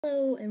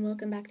Hello and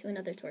welcome back to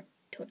another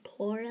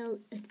tutorial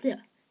video.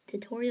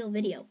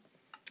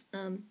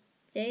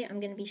 Today I'm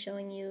going to be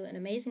showing you an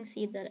amazing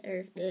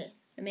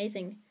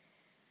amazing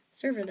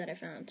server that I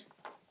found.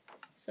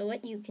 So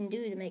what you can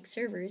do to make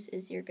servers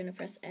is you're going to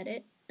press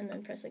edit and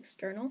then press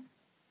external,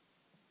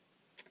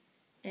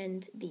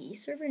 and the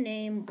server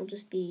name will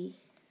just be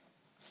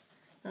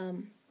Block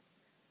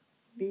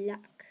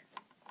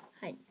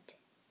Hunt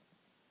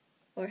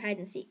or hide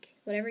and seek,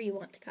 whatever you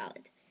want to call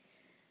it.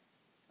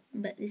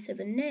 But the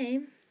server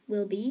name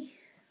will be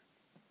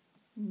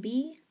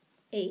bh.npvp.net.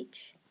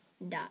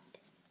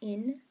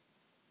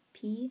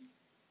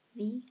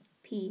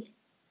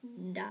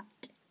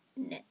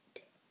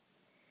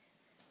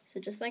 So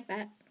just like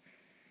that,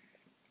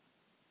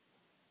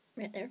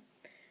 right there.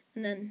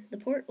 And then the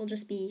port will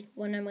just be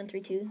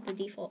 19132, the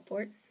default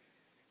port.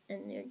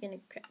 And you're going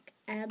to click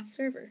add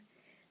server.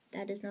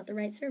 That is not the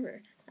right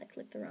server. I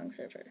clicked the wrong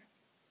server.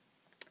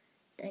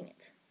 Dang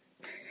it.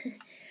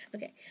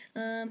 Okay,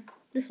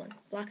 this one,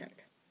 Block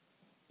Hunt.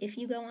 If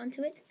you go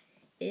onto it,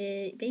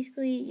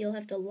 basically you'll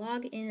have to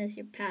log in as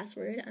your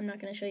password. I'm not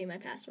going to show you my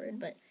password,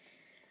 but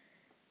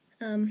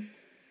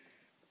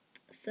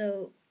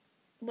so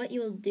what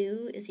you'll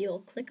do is you'll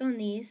click on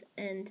these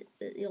and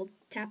you'll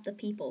tap the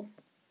people.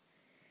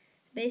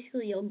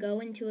 Basically, you'll go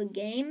into a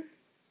game,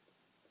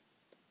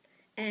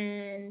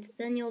 and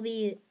then you'll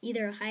be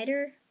either a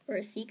hider or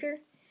a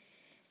seeker.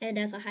 And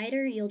as a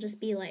hider, you'll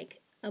just be like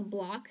a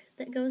block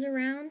that goes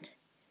around,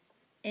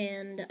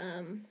 and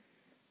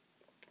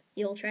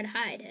you'll try to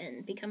hide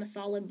and become a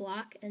solid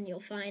block, and you'll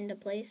find a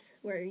place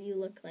where you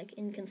look like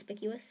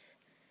inconspicuous.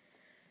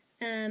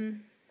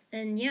 And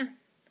yeah,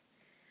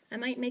 I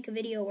might make a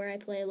video where I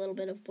play a little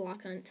bit of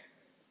Block Hunt.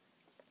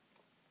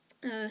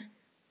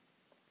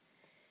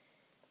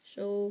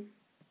 So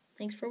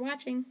thanks for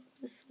watching.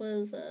 This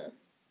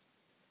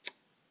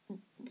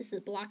is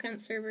Block Hunt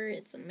server.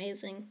 It's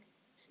amazing.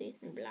 See,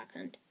 in Block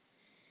Hunt.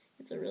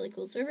 It's a really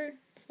cool server.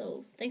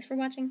 So thanks for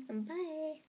watching, and bye.